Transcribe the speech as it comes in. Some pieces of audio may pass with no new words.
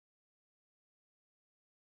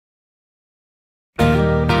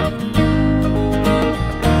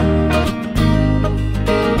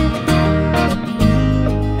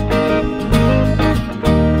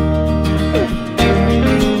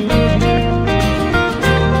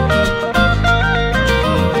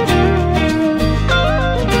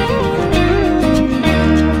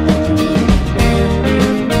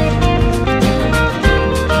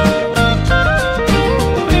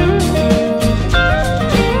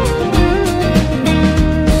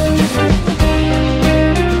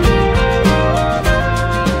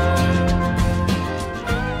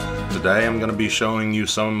going to be showing you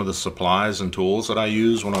some of the supplies and tools that I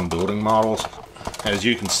use when I'm building models. As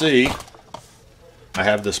you can see, I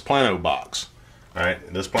have this Plano box.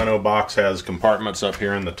 Alright, this Plano box has compartments up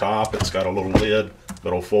here in the top. It's got a little lid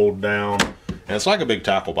that'll fold down. And it's like a big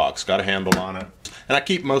tackle box, got a handle on it. And I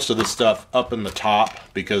keep most of this stuff up in the top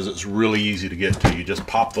because it's really easy to get to. You just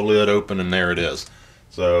pop the lid open and there it is.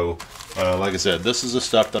 So, like I said, this is the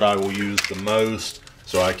stuff that I will use the most.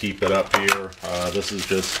 So I keep it up here. This is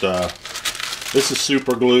just, this is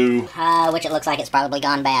super glue. Which it looks like it's probably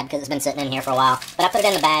gone bad because it's been sitting in here for a while. But I put it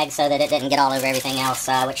in the bag so that it didn't get all over everything else,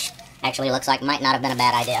 which actually looks like might not have been a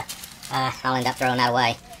bad idea. I'll end up throwing that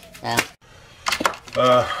away.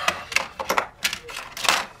 So.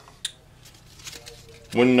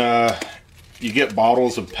 When you get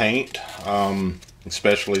bottles of paint,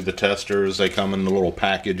 especially the testers, they come in the little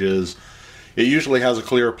packages. It usually has a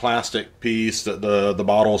clear plastic piece that the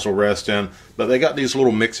bottles will rest in, but they got these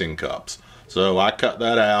little mixing cups. So I cut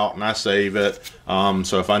that out and I save it.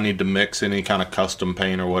 So if I need to mix any kind of custom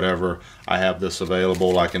paint or whatever, I have this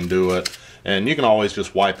available, I can do it. And you can always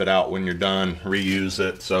just wipe it out when you're done, reuse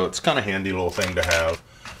it. So it's kind of handy little thing to have.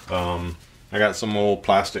 I got some old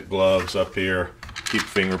plastic gloves up here. Keep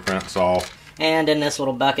fingerprints off. And in this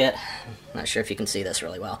little bucket, not sure if you can see this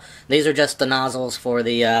really well. These are just the nozzles for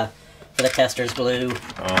the tester's glue.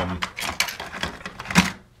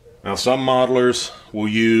 Now some modelers will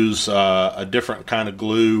use a different kind of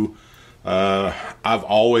glue. I've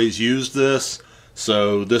always used this,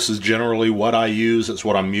 so this is generally what I use. It's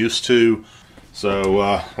what I'm used to. So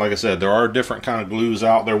like I said, there are different kind of glues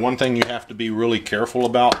out there. One thing you have to be really careful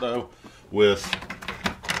about though with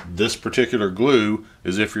this particular glue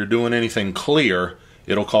is if you're doing anything clear,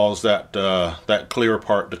 it'll cause that that clear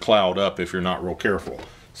part to cloud up if you're not real careful.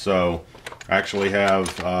 So I actually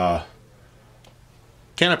have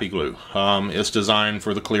canopy glue. It's designed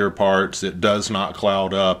for the clear parts. It does not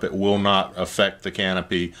cloud up. It will not affect the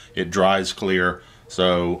canopy. It dries clear.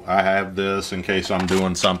 So I have this in case I'm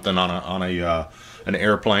doing something on an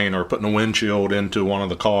airplane or putting a windshield into one of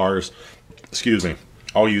the cars. Excuse me.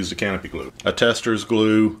 I'll use the canopy glue. A tester's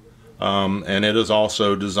glue, and it is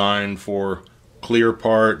also designed for clear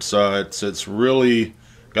parts. It's really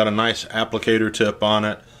got a nice applicator tip on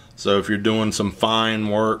it. So if you're doing some fine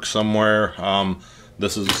work somewhere,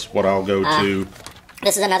 this is what I'll go to.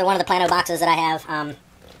 This is another one of the Plano boxes that I have,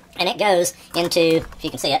 and it goes into, if you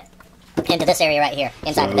can see it, into this area right here,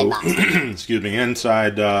 inside the big box. Excuse me,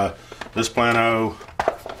 inside this Plano,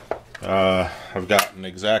 I've got an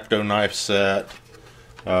X-Acto knife set.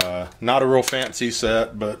 Not a real fancy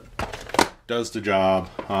set, but does the job.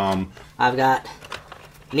 I've got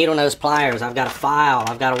needle nose pliers, I've got a file,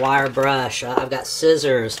 I've got a wire brush, I've got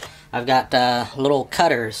scissors, I've got little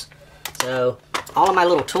cutters. So all of my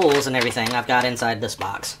little tools and everything I've got inside this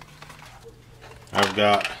box. I've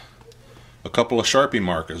got a couple of Sharpie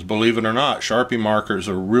markers. Believe it or not, Sharpie markers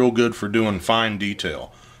are real good for doing fine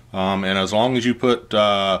detail. And as long as you put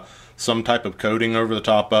some type of coating over the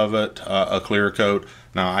top of it, a clear coat.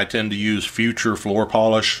 Now I tend to use Future floor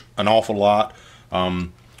polish an awful lot,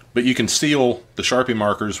 but you can seal the Sharpie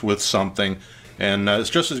markers with something and it's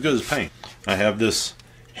just as good as paint. I have this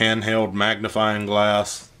handheld magnifying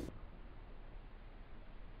glass.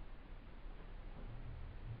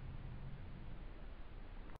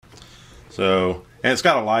 So, and it's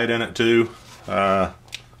got a light in it too. Of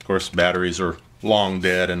course batteries are long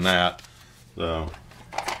dead in that. So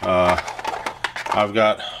I've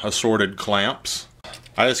got assorted clamps.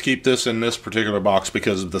 I just keep this in this particular box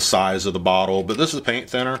because of the size of the bottle, but this is paint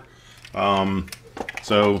thinner.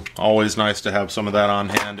 So always nice to have some of that on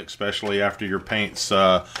hand, especially after your paints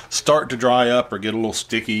start to dry up or get a little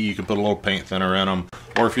sticky. You can put a little paint thinner in them,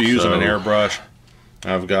 or if you're using an airbrush,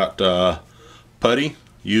 I've got putty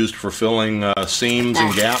used for filling seams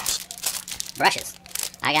and gaps. Brushes.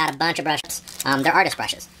 I got a bunch of brushes. They're artist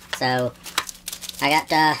brushes. So I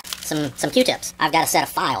got some Q-tips. I've got a set of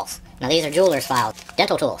files. Now these are jeweler's files,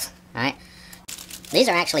 dental tools. All right. These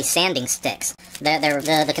are actually sanding sticks. They're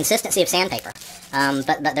the consistency of sandpaper,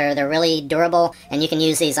 but they're really durable, and you can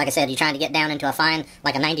use these. Like I said, you're trying to get down into a fine,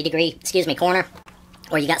 like a 90-degree, corner,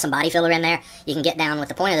 or you got some body filler in there. You can get down with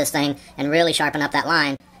the point of this thing and really sharpen up that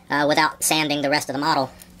line without sanding the rest of the model.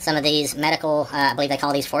 Some of these medical, I believe they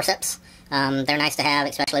call these forceps. They're nice to have,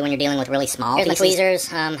 especially when you're dealing with really small pieces. Here's my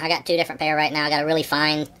tweezers. I got two different pair right now. I got a really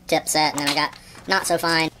fine tip set, and then I got not so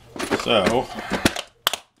fine. So,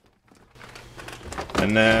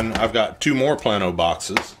 and then I've got two more Plano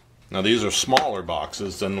boxes. Now these are smaller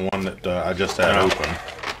boxes than the one that I just had open.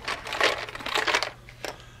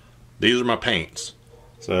 These are my paints.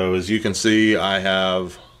 So as you can see, I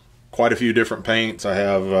have quite a few different paints. I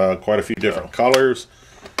have quite a few different colors.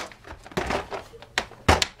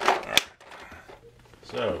 Right.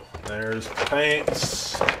 So there's the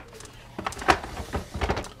paints.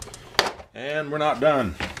 And we're not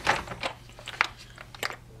done.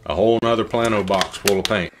 A whole nother Plano box full of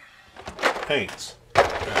paints.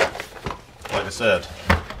 Like I said,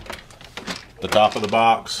 the top of the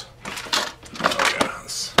box. Oh,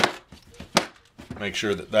 yes. Make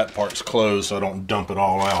sure that that part's closed so I don't dump it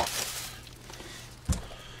all out.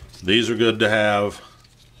 These are good to have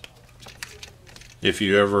if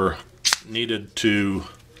you ever needed to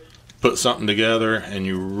put something together and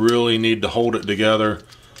you really need to hold it together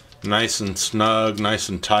nice and snug, nice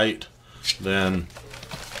and tight. Then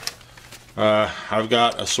I've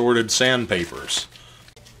got assorted sandpapers.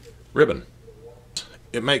 Ribbon.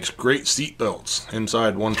 It makes great seat belts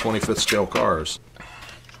inside 1/25th scale cars.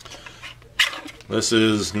 This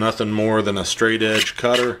is nothing more than a straight edge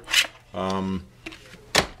cutter,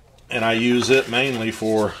 and I use it mainly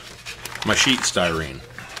for my sheet styrene.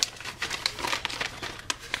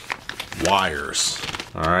 Wires.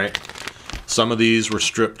 Alright. Some of these were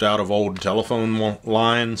stripped out of old telephone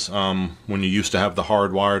lines when you used to have the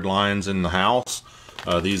hardwired lines in the house.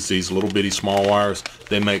 These little bitty small wires,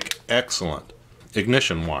 they make excellent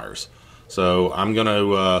ignition wires. So I'm going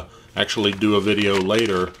to actually do a video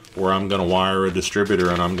later where I'm going to wire a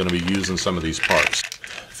distributor and I'm going to be using some of these parts.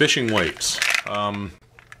 Fishing weights.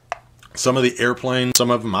 Some of the airplanes,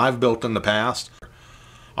 some of them I've built in the past.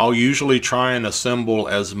 I'll usually try and assemble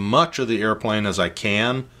as much of the airplane as I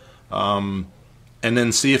can, and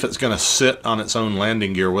then see if it's going to sit on its own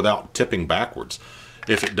landing gear without tipping backwards.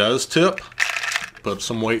 If it does tip, put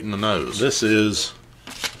some weight in the nose. This is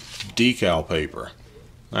decal paper.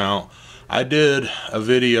 Now, I did a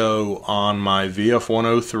video on my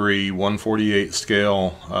VF-103 1/48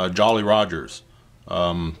 scale Jolly Rogers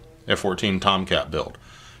F-14 Tomcat build.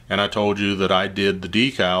 And I told you that I did the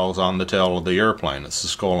decals on the tail of the airplane. It's the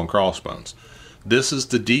skull and crossbones. This is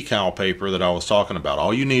the decal paper that I was talking about.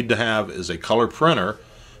 All you need to have is a color printer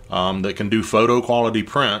that can do photo quality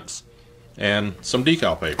prints and some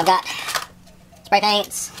decal paper. I've got spray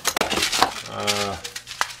paints.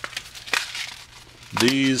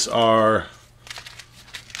 These are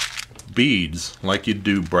beads, like you'd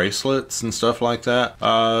do bracelets and stuff like that.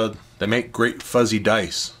 They make great fuzzy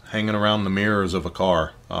dice hanging around the mirrors of a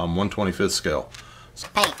car, 1/25th scale.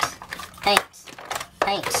 Paints.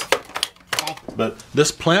 Okay. But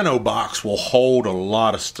this Plano box will hold a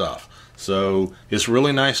lot of stuff. So it's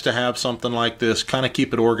really nice to have something like this, kind of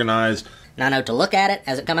keep it organized. Now I know to look at it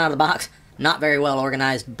as it comes out of the box, not very well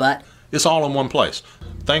organized, but it's all in one place.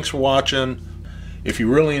 Thanks for watching. If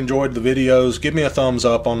you really enjoyed the videos, give me a thumbs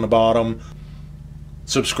up on the bottom.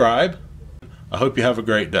 Subscribe. I hope you have a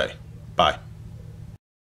great day. Bye.